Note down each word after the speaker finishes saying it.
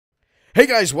Hey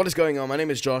guys, what is going on? My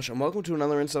name is Josh, and welcome to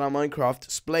another InsideOutMinecraft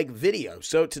Splegg video.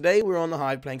 So today we're on the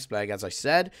Hive playing Splegg, as I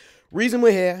said. Reason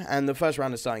we're here, and the first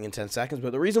round is starting in 10 seconds,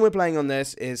 but the reason we're playing on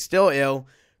this is still ill.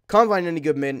 Can't find any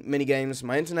good mini games.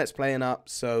 My internet's playing up,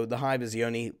 so the Hive is the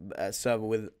only server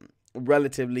with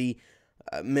relatively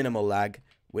minimal lag,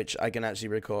 which I can actually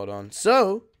record on.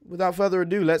 So, without further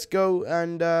ado, let's go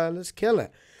and let's kill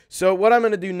it. So what I'm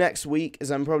going to do next week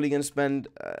is I'm probably going to spend,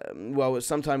 well,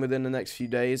 sometime within the next few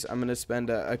days, I'm going to spend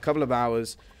a couple of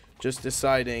hours just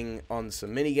deciding on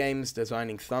some mini games,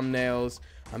 designing thumbnails.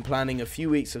 I'm planning a few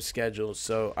weeks of schedules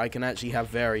so I can actually have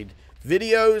varied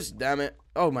videos. Damn it.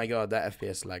 Oh my god, that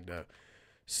FPS lag though.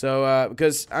 So,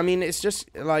 because, I mean, it's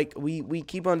just like we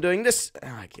keep on doing this.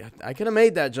 I could have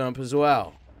made that jump as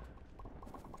well.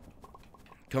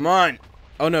 Come on.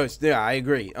 Oh, no, it's there. I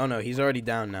agree. Oh, no, he's already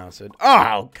down now. So,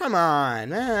 oh, come on,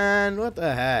 man. What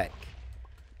the heck?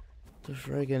 The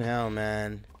friggin' hell,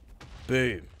 man.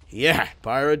 Boom. Yeah,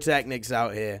 pyrotechnics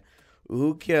out here.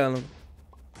 Ooh, kill him.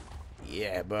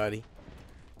 Yeah, buddy.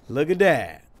 Look at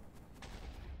that.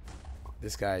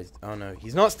 This guy's, oh, no.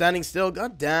 He's not standing still.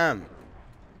 God damn.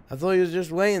 I thought he was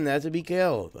just waiting there to be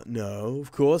killed. But no,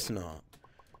 of course not.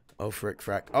 Oh, frick,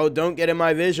 frack. Oh, don't get in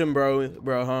my vision,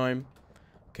 broheim.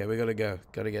 Okay, we gotta go.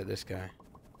 Gotta get this guy.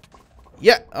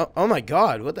 Yeah. Oh my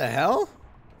god. What the hell?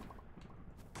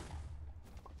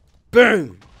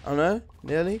 Boom. Oh no.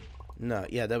 Nearly? No.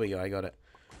 Yeah, there we go. I got it.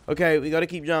 Okay, we gotta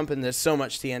keep jumping. There's so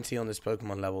much TNT on this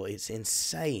Pokemon level. It's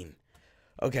insane.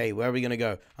 Okay, where are we gonna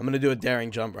go? I'm gonna do a daring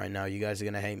jump right now. You guys are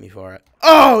gonna hate me for it.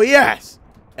 Oh, yes!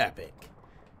 Epic.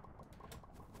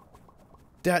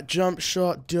 That jump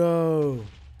shot, dough.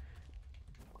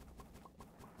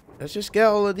 Let's just get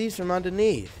all of these from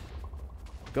underneath.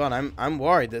 God, I'm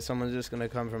worried that someone's just gonna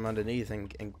come from underneath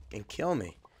and kill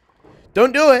me.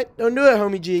 Don't do it! Don't do it,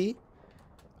 homie G.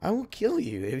 I will kill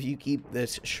you if you keep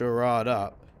this charade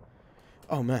up.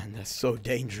 Oh man, that's so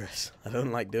dangerous. I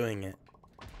don't like doing it.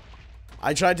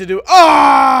 I tried to do.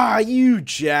 Ah, you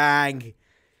jag!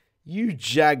 You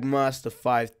jag master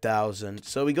 5000.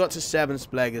 So we got to 7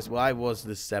 Spleggers. Well, I was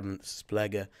the 7th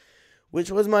Splegger, which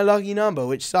was my lucky number,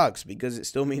 which sucks because it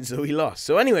still means that we lost.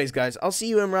 So anyways, guys, I'll see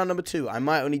you in round number 2. I'm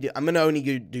going to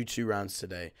only do 2 rounds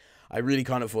today. I really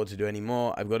can't afford to do any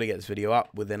more. I've got to get this video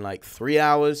up within like 3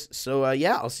 hours. So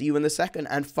yeah, I'll see you in the second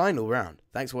and final round.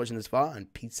 Thanks for watching this far,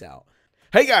 and peace out.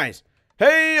 Hey guys.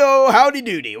 Hey yo, howdy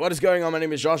doody. What is going on? My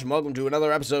name is Josh, and welcome to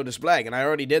another episode of Splegg. And I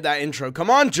already did that intro. Come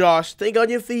on, Josh. Think on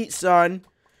your feet, son.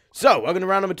 So, welcome to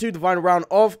round number 2, the final round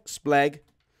of Splegg.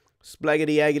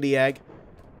 Spleggity eggity egg.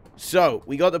 So,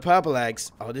 we got the purple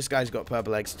eggs. Oh, this guy's got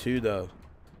purple eggs too, though.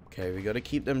 Okay, we gotta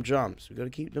keep them jumps. We gotta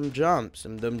keep them jumps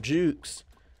and them jukes.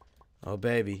 Oh,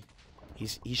 baby.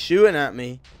 He's shooting at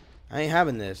me. I ain't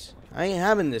having this. I ain't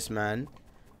having this, man.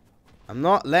 I'm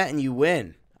not letting you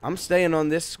win. I'm staying on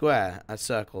this square. A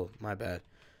circle. My bad.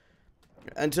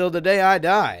 Until the day I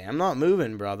die. I'm not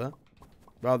moving, brother.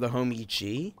 Brother homie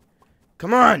G.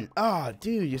 Come on. Oh,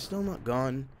 dude, you're still not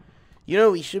gone. You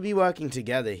know, we should be working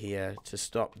together here to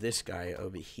stop this guy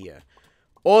over here.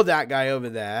 Or that guy over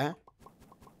there.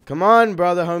 Come on,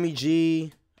 brother, homie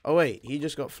G. Oh, wait. He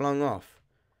just got flung off.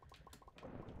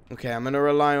 Okay, I'm going to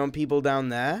rely on people down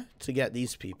there to get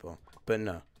these people. But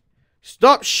no.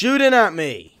 Stop shooting at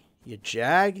me, you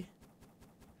jag.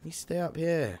 Let me stay up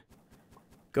here.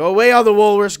 Go away, other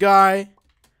walrus guy.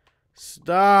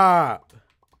 Stop.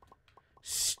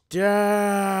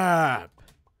 Stop.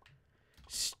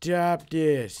 Stop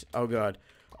this. Oh, God.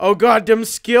 Oh, God, them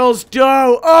skills,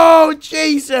 dough. Oh,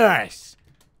 Jesus.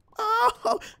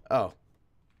 Oh. Oh.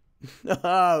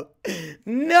 No.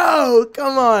 No,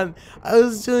 come on. I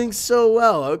was doing so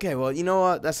well. Okay, well, you know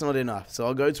what? That's not enough. So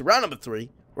I'll go to round number 3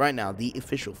 right now, the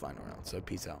official final round. So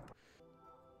peace out.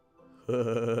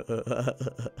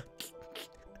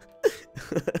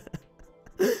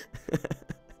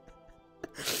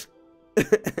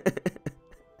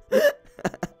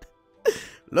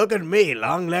 Look at me,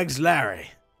 long legs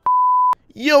Larry.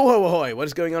 Yo ho ahoy, what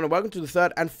is going on, and welcome to the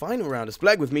 3rd and final round of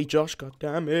Splegg with me, Josh. God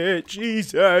damn it,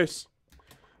 Jesus.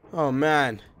 Oh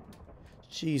man.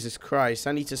 Jesus Christ,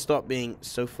 I need to stop being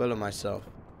so full of myself.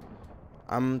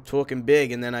 I'm talking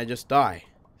big and then I just die.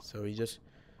 So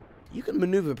you can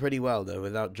maneuver pretty well though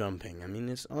without jumping. I mean,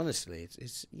 it's honestly,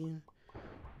 yeah.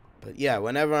 But yeah,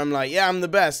 whenever I'm like, yeah, I'm the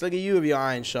best. Look at you with your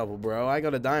iron shovel, bro. I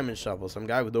got a diamond shovel. Some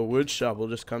guy with a wood shovel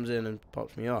just comes in and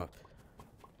pops me off.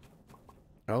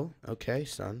 Oh, okay,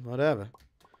 son. Whatever.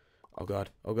 Oh,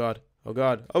 God. Oh, God. Oh,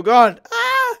 God. Oh, God.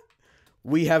 Ah!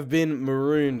 We have been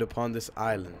marooned upon this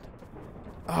island.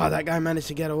 Oh, that guy managed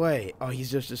to get away. Oh,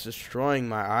 he's just destroying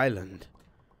my island.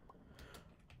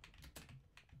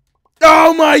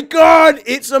 Oh my god,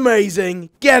 it's amazing.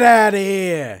 Get out of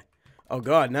here. Oh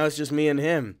god, now it's just me and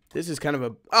him. This is kind of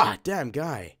a... Ah, damn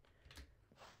guy.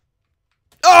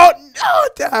 Oh, no,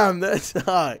 damn, that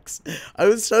sucks. I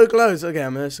was so close. Okay,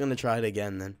 I'm just going to try it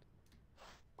again then.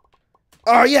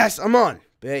 Oh, yes, I'm on.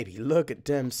 Baby, look at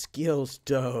them skills,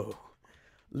 though.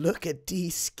 Look at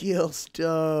these skills,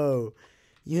 though.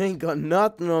 You ain't got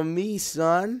nothing on me,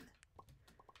 son.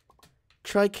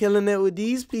 Try killing it with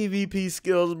these PvP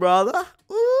skills, brother.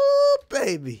 Ooh,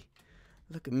 baby.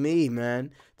 Look at me,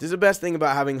 man. This is the best thing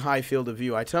about having high field of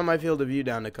view. I turned my field of view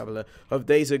down a couple of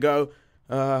days ago.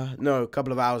 No, a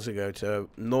couple of hours ago to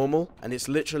normal. And it's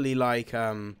literally like,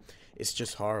 it's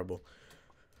just horrible.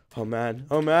 Oh, man.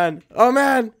 Oh, man. Oh,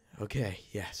 man. Okay,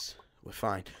 yes. We're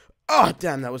fine. Oh,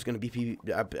 damn. That was going to be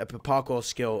a parkour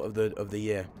skill of the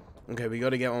year. Okay, we got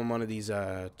to get on one of these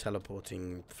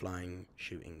teleporting, flying,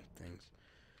 shooting things.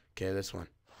 Okay, this one.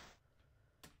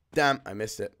 Damn, I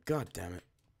missed it. God damn it.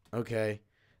 Okay.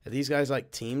 Are these guys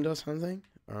like teamed or something?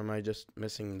 Or am I just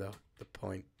missing the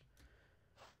point?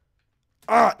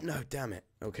 Ah, no, damn it.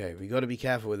 Okay, we got to be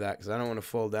careful with that because I don't want to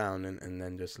fall down and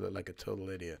then just look like a total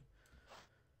idiot.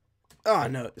 Oh,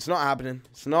 no, it's not happening.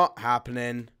 It's not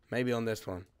happening. Maybe on this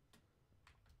one.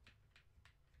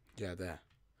 Yeah, there.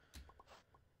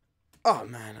 Oh,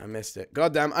 man, I missed it.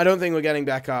 God damn, I don't think we're getting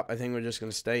back up. I think we're just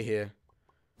going to stay here.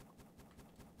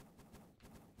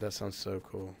 That sounds so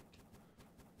cool.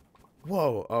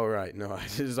 Whoa, all right. No,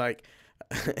 it's just like,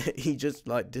 he just,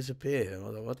 like, disappeared.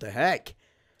 What the heck?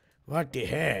 What the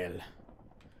hell?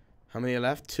 How many are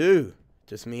left? 2.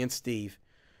 Just me and Steve.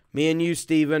 Me and you,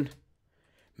 Steven.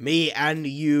 Me and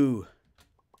you.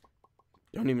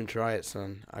 Don't even try it,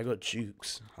 son. I got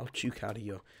jukes. I'll juke out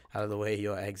of the way of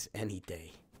your eggs any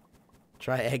day.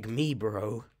 Try egg me,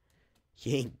 bro.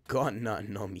 You ain't got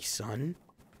nothing on me, son.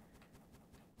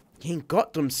 You ain't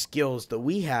got them skills that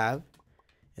we have.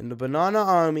 In the banana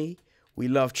army, we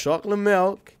love chocolate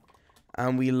milk.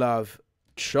 And we love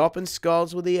chopping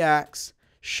skulls with the axe.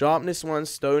 Sharpness 1,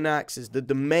 stone axe is the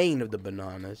domain of the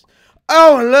bananas.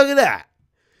 Oh, and look at that.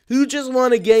 Who just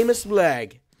won a game of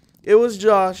Splegg? It was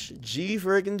Josh. G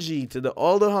freaking G to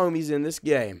all the homies in this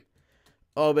game.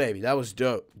 Oh, baby, that was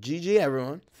dope. GG,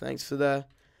 everyone. Thanks for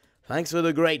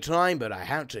the great time, but I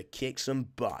had to kick some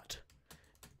butt.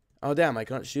 Oh, damn, I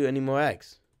can't shoot any more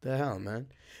eggs. The hell, man.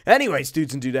 Anyways,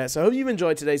 dudes and dudettes, I hope you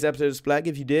enjoyed today's episode of Splegg.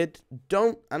 If you did,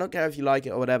 I don't care if you like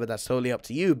it or whatever. That's totally up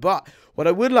to you. But what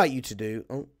I would like you to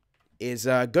do is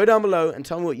go down below and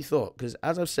tell me what you thought. Because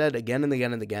as I've said again and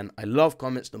again and again, I love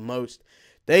comments the most.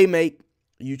 They make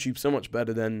YouTube so much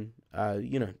better than,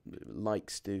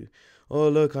 likes do. Oh,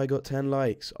 look, I got 10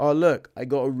 likes. Oh, look, I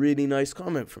got a really nice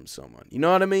comment from someone. You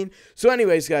know what I mean? So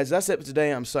anyways, guys, that's it for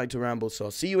today. I'm psyched to ramble, so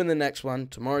I'll see you in the next one.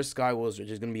 Tomorrow's Sky Wars, which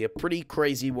is going to be a pretty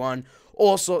crazy one.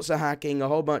 All sorts of hacking, a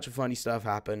whole bunch of funny stuff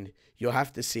happened. You'll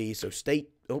have to see, so stay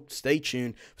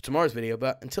tuned for tomorrow's video.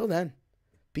 But until then,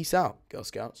 peace out, Girl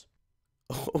Scouts.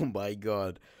 Oh, my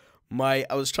God. I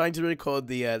was trying to record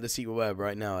the secret web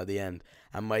right now at the end,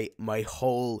 and my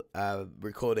whole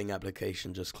recording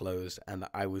application just closed, and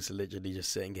I was literally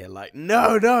just sitting here like,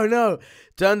 no.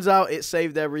 Turns out it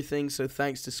saved everything, so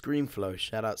thanks to ScreenFlow.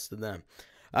 Shoutouts to them.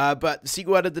 But the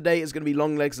secret word of the day is going to be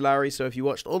Long Legs Larry, so if you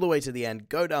watched all the way to the end,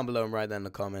 go down below and write that in the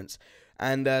comments.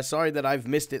 And sorry that I've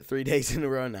missed it 3 days in a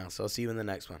row now, so I'll see you in the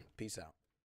next one. Peace out.